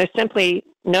 And there's simply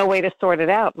no way to sort it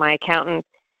out. My accountant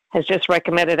has just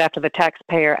recommended after the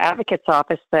taxpayer advocate's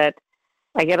office that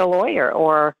I get a lawyer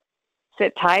or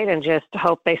sit tight and just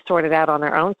hope they sort it out on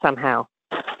their own somehow.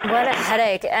 What a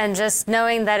headache. And just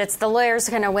knowing that it's the lawyers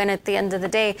going to win at the end of the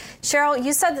day. Cheryl,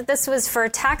 you said that this was for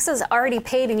taxes already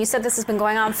paid, and you said this has been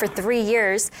going on for 3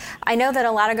 years. I know that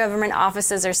a lot of government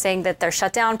offices are saying that they're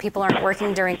shut down, people aren't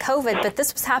working during COVID, but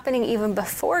this was happening even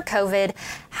before COVID.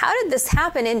 How did this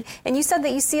happen? And you said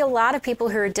that you see a lot of people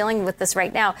who are dealing with this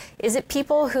right now. Is it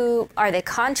people who, are they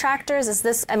contractors? Is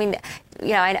this, I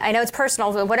know it's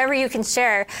personal, but whatever you can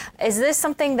share, is this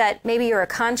something that maybe you're a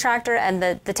contractor and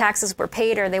the taxes were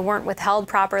paid or they weren't withheld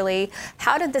properly?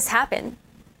 How did this happen?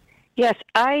 Yes,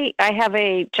 I have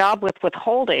a job with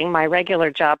withholding, my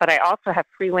regular job, but I also have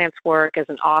freelance work as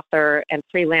an author and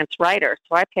freelance writer.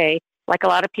 So I pay, like a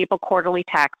lot of people, quarterly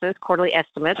taxes, quarterly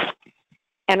estimates.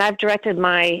 And I've directed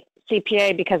my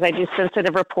CPA because I do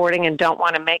sensitive reporting and don't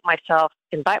want to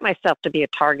invite myself to be a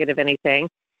target of anything.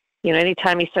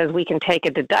 Anytime he says we can take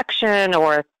a deduction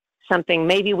or something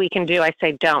maybe we can do, I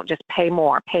say don't, just pay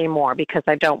more, because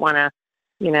I don't want to,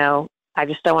 I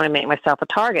just don't want to make myself a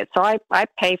target. So I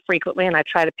pay frequently and I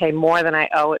try to pay more than I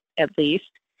owe at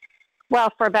least.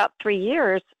 Well, for about 3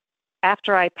 years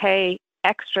after I pay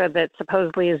extra that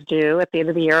supposedly is due at the end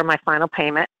of the year, my final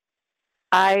payment,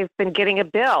 I've been getting a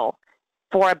bill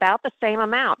for about the same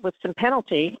amount with some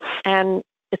penalty. And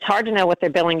it's hard to know what they're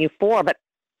billing you for, but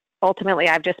ultimately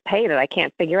I've just paid it. I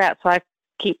can't figure out. So I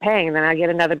keep paying, and then I get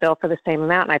another bill for the same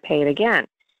amount and I pay it again.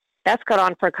 That's gone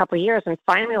on for a couple of years. And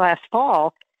finally last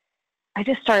fall, I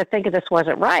just started thinking this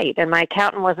wasn't right. And my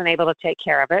accountant wasn't able to take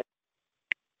care of it.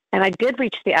 And I did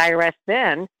reach the IRS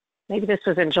then, maybe this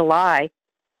was in July,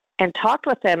 and talked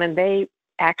with them. And they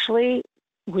actually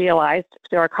realized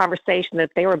through our conversation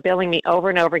that they were billing me over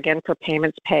and over again for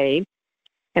payments paid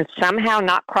and somehow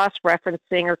not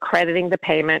cross-referencing or crediting the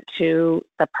payment to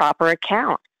the proper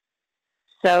account.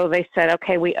 So they said,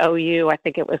 okay, we owe you, I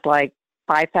think it was like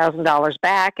 $5,000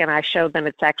 back, and I showed them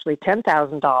it's actually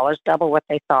 $10,000, double what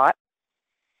they thought.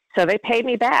 So they paid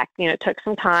me back. It took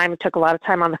some time. It took a lot of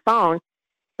time on the phone,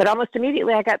 but almost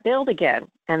immediately I got billed again,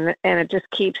 and it just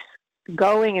keeps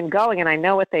going and going, and I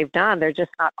know what they've done. They're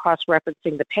just not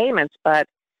cross-referencing the payments, but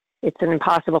it's an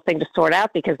impossible thing to sort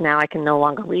out because now I can no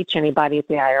longer reach anybody at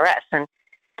the IRS. And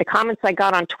the comments I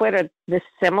got on Twitter, this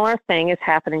similar thing is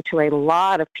happening to a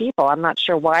lot of people. I'm not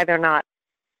sure why they're not,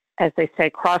 as they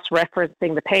say,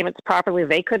 cross-referencing the payments properly.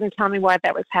 They couldn't tell me why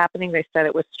that was happening. They said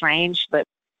it was strange that,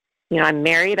 I'm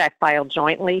married. I filed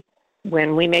jointly.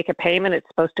 When we make a payment, it's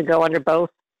supposed to go under both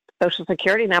Social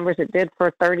Security numbers. It did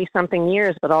for 30-something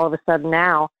years, but all of a sudden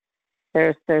now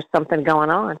there's something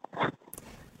going on.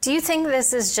 Do you think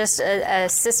this is just a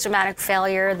systematic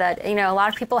failure that, a lot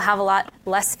of people have a lot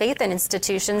less faith in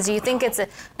institutions? Do you think it's an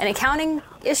accounting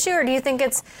issue, or do you think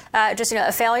it's just,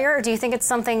 a failure, or do you think it's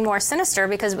something more sinister?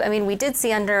 Because, we did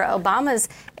see under Obama's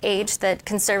age that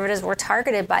conservatives were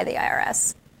targeted by the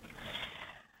IRS.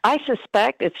 I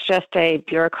suspect it's just a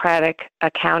bureaucratic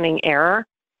accounting error.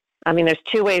 There's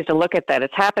two ways to look at that.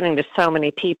 It's happening to so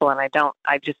many people, and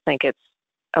I just think it's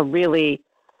a really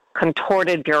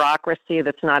contorted bureaucracy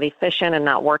that's not efficient and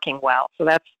not working well. So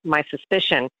that's my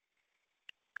suspicion.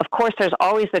 Of course, there's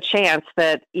always the chance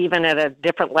that even at a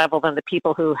different level than the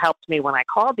people who helped me when I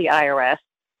called the IRS,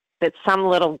 that some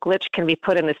little glitch can be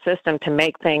put in the system to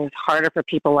make things harder for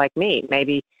people like me.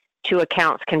 Maybe 2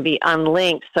 accounts can be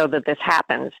unlinked so that this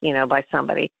happens, by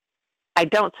somebody. I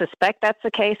don't suspect that's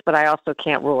the case, but I also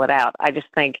can't rule it out. I just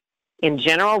think in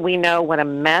general, we know what a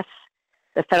mess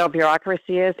the federal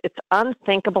bureaucracy is. It's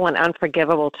unthinkable and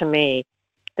unforgivable to me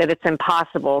that it's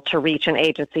impossible to reach an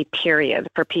agency, period,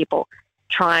 for people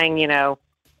trying,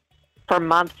 for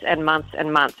months and months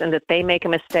and months, and that they make a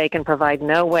mistake and provide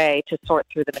no way to sort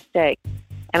through the mistake.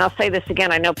 And I'll say this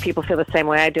again, I know people feel the same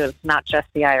way I do. It's not just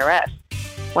the IRS.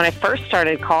 When I first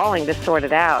started calling to sort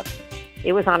it out,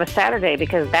 it was on a Saturday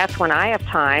because that's when I have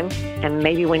time and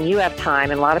maybe when you have time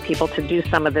and a lot of people to do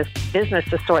some of this business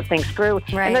to sort things through.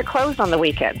 Right. And they're closed on the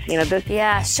weekends.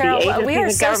 Yeah, Cheryl, we are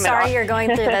so sorry you're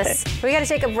going through this. We got to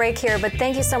take a break here, but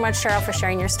thank you so much, Cheryl, for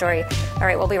sharing your story. All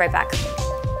right, we'll be right back.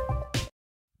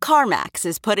 CarMax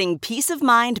is putting peace of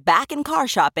mind back in car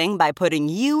shopping by putting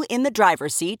you in the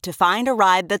driver's seat to find a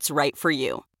ride that's right for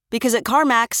you. Because at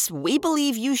CarMax, we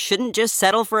believe you shouldn't just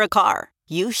settle for a car.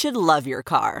 You should love your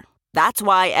car. That's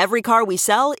why every car we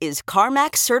sell is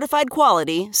CarMax certified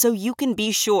quality, so you can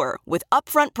be sure with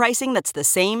upfront pricing that's the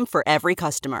same for every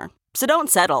customer. So don't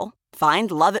settle. Find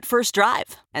love at first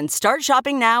drive and start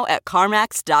shopping now at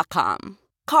CarMax.com.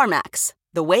 CarMax,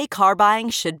 the way car buying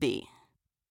should be.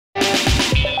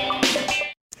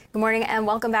 Good morning and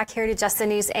welcome back here to Just the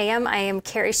News AM. I am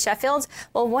Carrie Sheffield.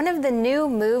 Well, one of the new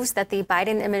moves that the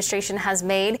Biden administration has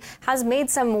made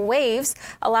some waves.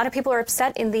 A lot of people are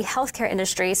upset in the healthcare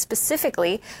industry.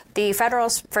 Specifically, the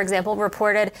Federalist, for example,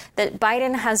 reported that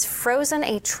Biden has frozen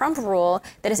a Trump rule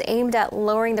that is aimed at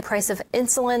lowering the price of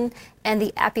insulin and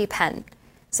the EpiPen.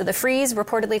 So the freeze,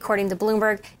 reportedly according to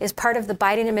Bloomberg, is part of the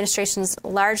Biden administration's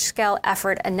large-scale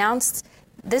effort announced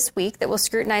this week that will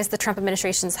scrutinize the Trump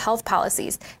administration's health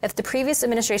policies. If the previous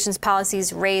administration's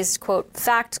policies raised, quote,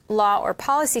 fact, law, or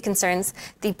policy concerns,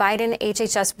 the Biden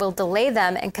HHS will delay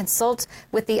them and consult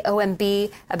with the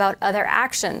OMB about other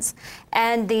actions.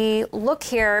 And the look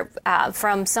here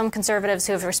from some conservatives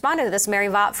who have responded to this, Mary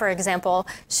Vaught, for example,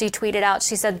 she tweeted out,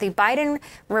 she said, the Biden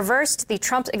reversed the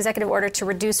Trump executive order to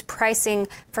reduce pricing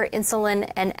for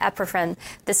insulin and EpiPen.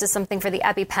 This is something for the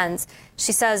EpiPens.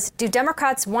 She says, do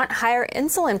Democrats want higher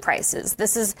insulin prices?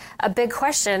 This is a big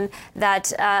question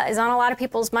that is on a lot of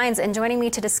people's minds. And joining me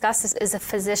to discuss this is a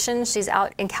physician. She's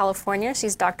out in California.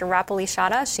 She's Dr. Rapali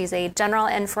Shada. She's a general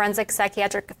and forensic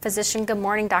psychiatric physician. Good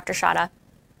morning, Dr. Shada.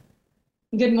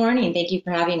 Good morning. Thank you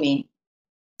for having me.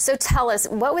 So tell us,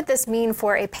 what would this mean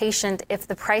for a patient if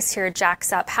the price here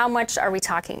jacks up? How much are we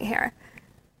talking here?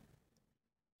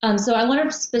 So I want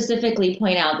to specifically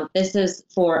point out that this is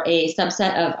for a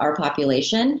subset of our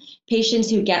population, patients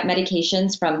who get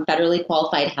medications from federally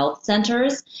qualified health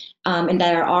centers, and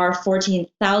there are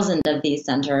 14,000 of these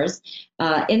centers.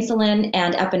 Insulin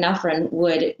and epinephrine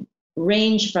would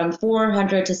range from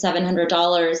 $400 to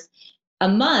 $700 a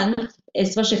month,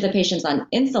 especially if the patient's on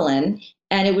insulin,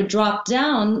 and it would drop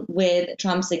down with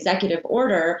Trump's executive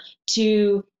order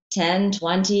to $10,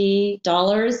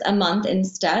 $20 a month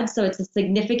instead. So it's a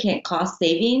significant cost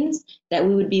savings that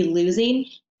we would be losing.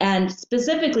 And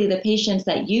specifically, the patients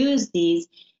that use these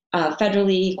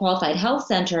federally qualified health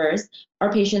centers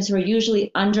are patients who are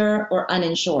usually under or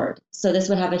uninsured. So this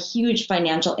would have a huge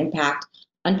financial impact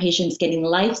on patients getting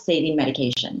life-saving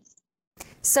medications.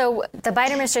 So the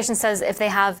Biden administration says if they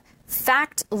have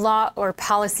fact, law, or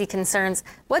policy concerns,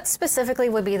 what specifically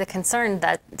would be the concern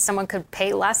that someone could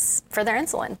pay less for their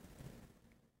insulin?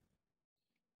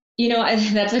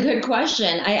 That's a good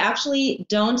question. I actually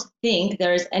don't think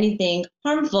there's anything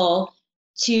harmful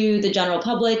to the general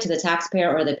public, to the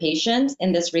taxpayer, or the patient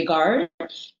in this regard.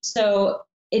 So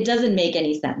it doesn't make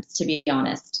any sense, to be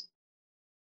honest.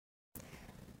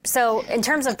 So in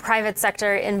terms of private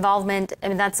sector involvement, I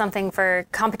mean, that's something for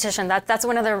competition. That's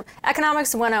one of the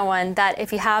economics 101, that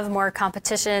if you have more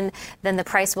competition, then the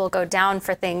price will go down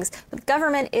for things. But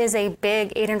government is a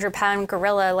big 800-pound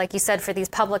gorilla, like you said, for these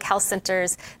public health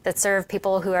centers that serve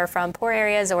people who are from poor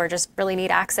areas or just really need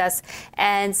access.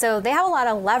 And so they have a lot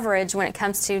of leverage when it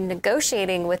comes to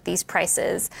negotiating with these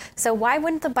prices. So why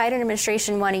wouldn't the Biden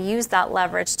administration want to use that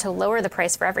leverage to lower the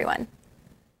price for everyone?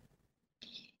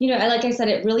 Like I said,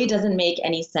 it really doesn't make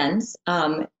any sense.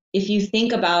 If you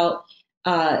think about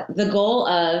the goal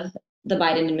of the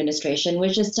Biden administration,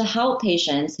 which is to help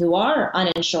patients who are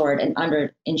uninsured and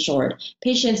underinsured,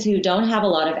 patients who don't have a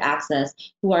lot of access,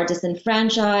 who are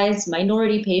disenfranchised,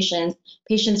 minority patients,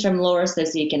 patients from lower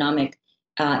socioeconomic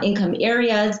income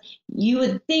areas, you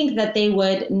would think that they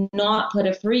would not put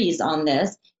a freeze on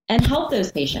this and help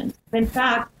those patients. In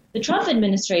fact, the Trump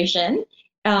administration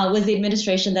was the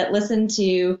administration that listened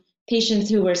to patients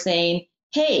who were saying,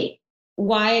 hey,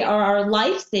 why are our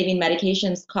life-saving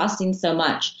medications costing so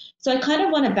much? So I kind of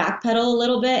want to backpedal a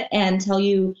little bit and tell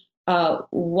you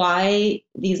why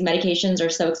these medications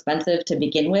are so expensive to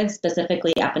begin with,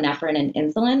 specifically epinephrine and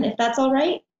insulin, if that's all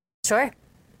right. Sure.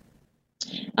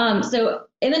 So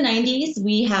in the 90s,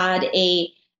 we had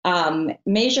a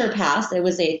measure passed. It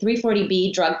was a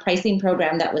 340B drug pricing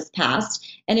program that was passed.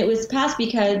 And it was passed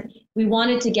because we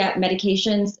wanted to get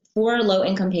medications for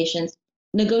low-income patients,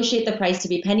 negotiate the price to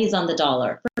be pennies on the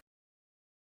dollar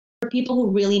for people who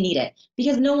really need it.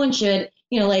 Because no one should,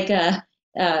 like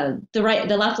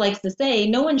the left likes to say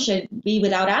no one should be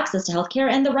without access to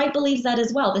healthcare, and the right believes that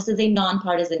as well. This is a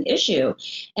nonpartisan issue.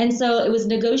 And so it was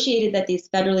negotiated that these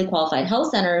federally qualified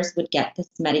health centers would get this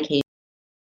medication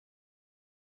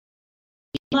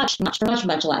much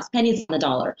less, pennies on the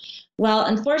dollar. Well,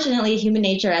 unfortunately, human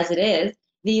nature as it is,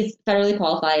 these federally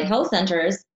qualified health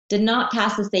centers did not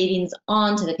pass the savings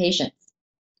on to the patients.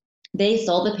 They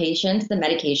sold the patients the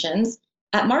medications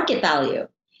at market value.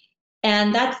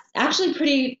 And that's actually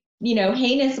pretty,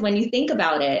 heinous when you think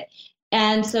about it.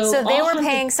 And so they were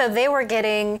paying, so they were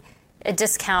getting a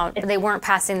discount, but they weren't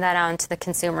passing that on to the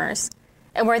consumers.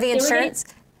 And were the insurance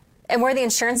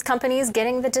companies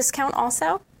getting the discount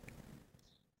also?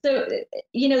 So,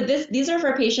 these are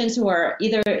for patients who are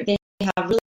either they have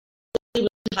really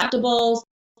deductibles,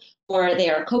 or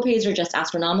their copays are just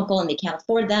astronomical and they can't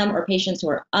afford them, or patients who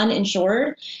are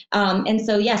uninsured. And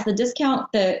so, yes, the discount,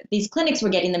 these clinics were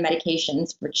getting the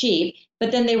medications for cheap,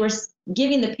 but then they were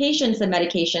giving the patients the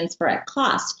medications for at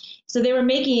cost. So they were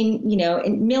making,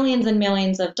 millions and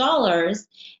millions of dollars.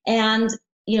 And,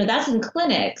 that's in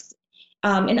clinics.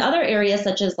 In other areas,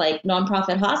 such as like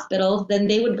nonprofit hospitals, then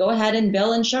they would go ahead and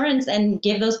bill insurance and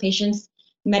give those patients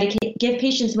give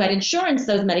patients who had insurance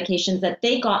those medications that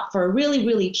they got for really,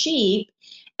 really cheap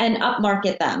and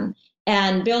upmarket them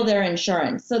and bill their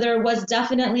insurance. So there was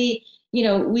definitely,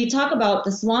 we talk about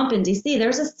the swamp in DC.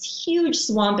 There's a huge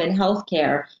swamp in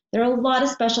healthcare. There are a lot of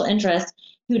special interests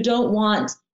who don't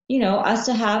want, us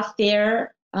to have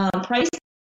fair prices.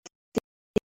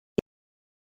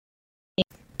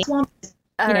 All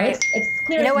right. It's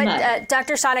clear. You know what,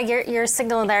 Dr. Shada, your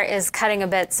signal there is cutting a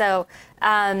bit. So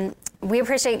we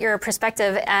appreciate your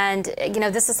perspective. And,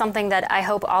 this is something that I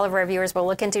hope all of our viewers will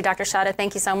look into. Dr. Shada,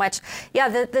 thank you so much. Yeah,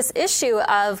 this issue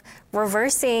of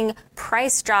reversing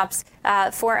price drops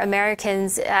for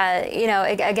Americans,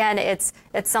 again, it's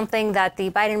something that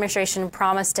the Biden administration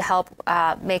promised to help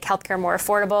make healthcare more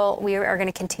affordable. We are going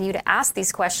to continue to ask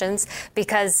these questions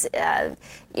because,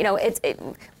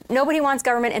 nobody wants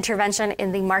government intervention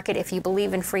in the market if you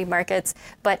believe in free markets.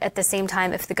 But at the same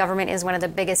time, if the government is one of the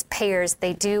biggest payers,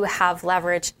 they do have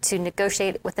leverage to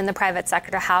negotiate within the private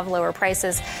sector to have lower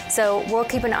prices. So we'll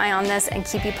keep an eye on this and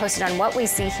keep you posted on what we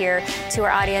see here. To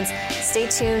our audience, stay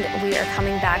tuned. We are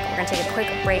coming back. We're going to take a quick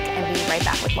break and be right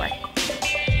back with more.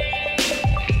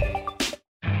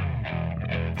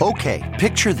 Okay,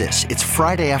 picture this. It's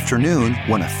Friday afternoon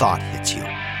when a thought hits you.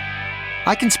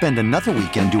 I can spend another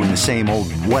weekend doing the same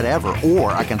old whatever,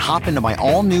 or I can hop into my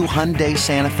all-new Hyundai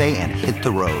Santa Fe and hit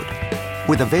the road.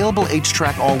 With available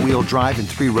H-Track all-wheel drive and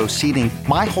 3-row seating,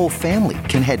 my whole family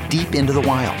can head deep into the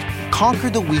wild.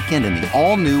 Conquer the weekend in the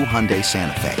all-new Hyundai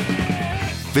Santa Fe.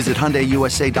 Visit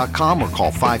HyundaiUSA.com or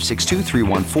call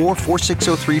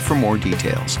 562-314-4603 for more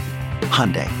details.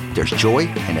 Hyundai, there's joy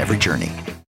in every journey.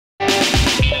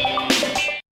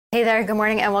 Hey there, good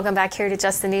morning, and welcome back here to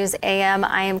Just the News AM.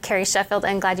 I am Carrie Sheffield,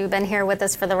 and glad you've been here with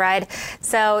us for the ride.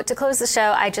 So to close the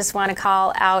show, I just want to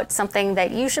call out something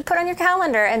that you should put on your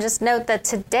calendar, and just note that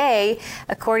today,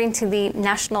 according to the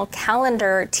National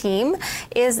Calendar team,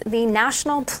 is the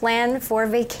National Plan for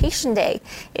Vacation Day.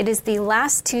 It is the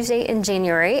last Tuesday in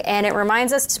January, and it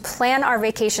reminds us to plan our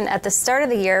vacation at the start of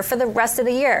the year for the rest of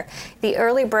the year. The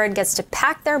early bird gets to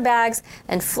pack their bags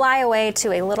and fly away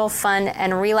to a little fun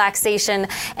and relaxation.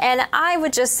 And I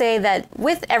would just say that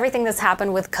with everything that's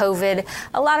happened with COVID,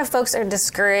 a lot of folks are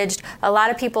discouraged. A lot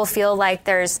of people feel like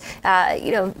there's,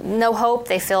 no hope.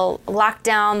 They feel locked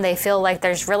down. They feel like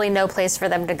there's really no place for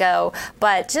them to go.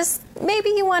 But just maybe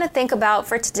you want to think about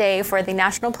for today, for the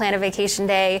National Plan of Vacation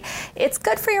Day, it's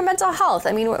good for your mental health.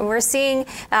 I mean, we're seeing,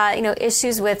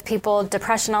 issues with people,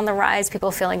 depression on the rise,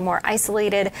 people feeling more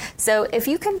isolated. So if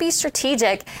you can be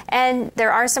strategic, and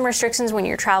there are some restrictions when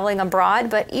you're traveling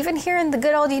abroad, but even here in the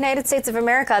good old United States of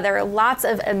America, there are lots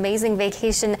of amazing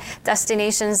vacation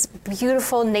destinations,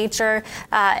 beautiful nature.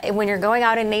 When you're going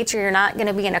out in nature, you're not going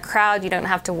to be in a crowd. You don't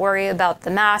have to worry about the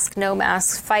mask, no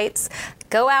mask fights.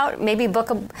 Go out, maybe book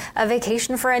a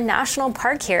vacation for a national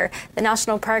park here. The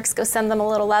national parks, go send them a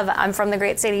little love. I'm from the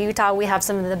great state of Utah. We have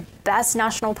some of the best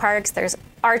national parks. There's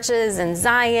Arches and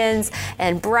Zions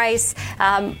and Bryce.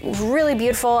 Really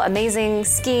beautiful, amazing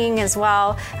skiing as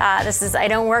well. I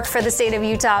don't work for the state of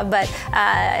Utah, but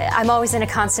I'm always in a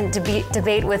constant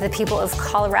debate with the people of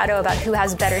Colorado about who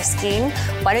has better skiing.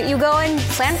 Why don't you go and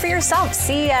plan for yourself?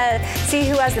 See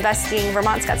who has the best skiing.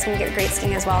 Vermont's got some great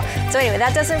skiing as well. So anyway,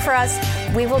 that does it for us.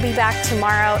 We will be back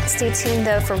tomorrow. Stay tuned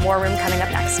though for War Room coming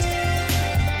up next.